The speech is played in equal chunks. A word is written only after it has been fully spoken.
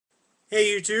Hey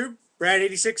YouTube,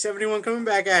 Brad8671 coming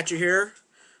back at you here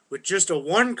with just a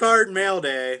one card mail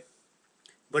day,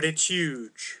 but it's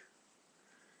huge.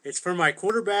 It's for my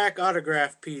quarterback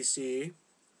autograph PC.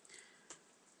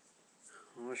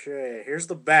 I'll show you. Here's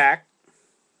the back.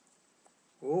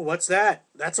 Oh, what's that?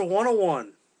 That's a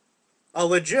 101. A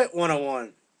legit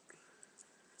 101.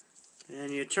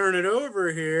 And you turn it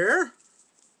over here,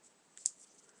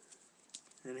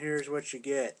 and here's what you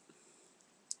get.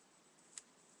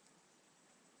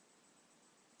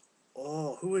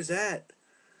 Oh, who is that?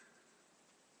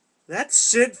 That's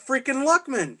Sid freaking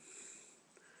Luckman.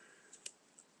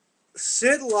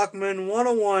 Sid Luckman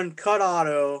 101 cut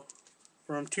auto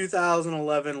from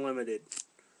 2011 Limited.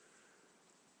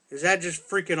 Is that just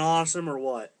freaking awesome or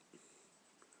what?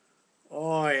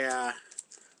 Oh yeah.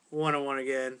 101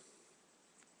 again.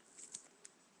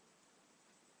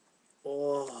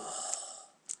 Oh.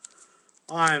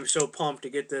 I'm so pumped to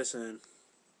get this in.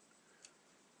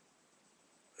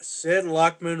 Sid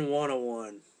Luckman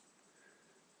 101.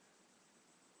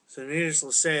 So needless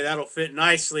to say, that'll fit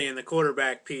nicely in the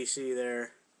quarterback PC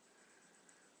there.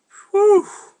 Whew.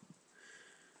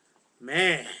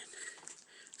 Man.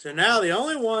 So now the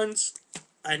only ones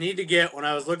I need to get when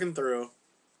I was looking through,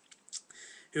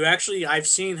 who actually I've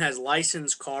seen has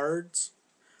licensed cards,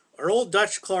 or old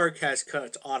Dutch Clark has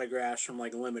cut autographs from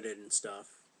like Limited and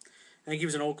stuff. I think he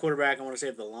was an old quarterback, I want to say,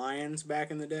 of the Lions back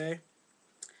in the day.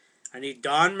 I need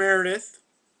Don Meredith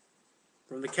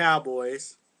from the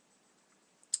Cowboys.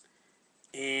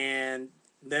 And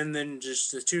then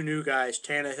just the two new guys,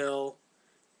 Tannehill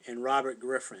and Robert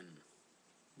Griffin.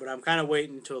 But I'm kind of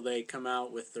waiting until they come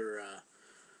out with their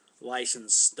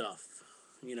licensed stuff,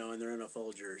 in their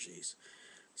NFL jerseys.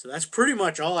 So that's pretty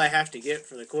much all I have to get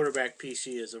for the quarterback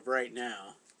PC as of right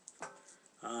now.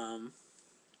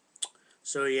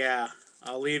 So yeah,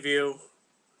 I'll leave you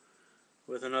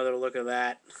with another look at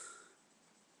that.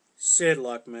 Sid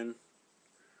Luckman.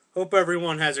 Hope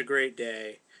everyone has a great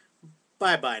day.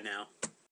 Bye-bye now.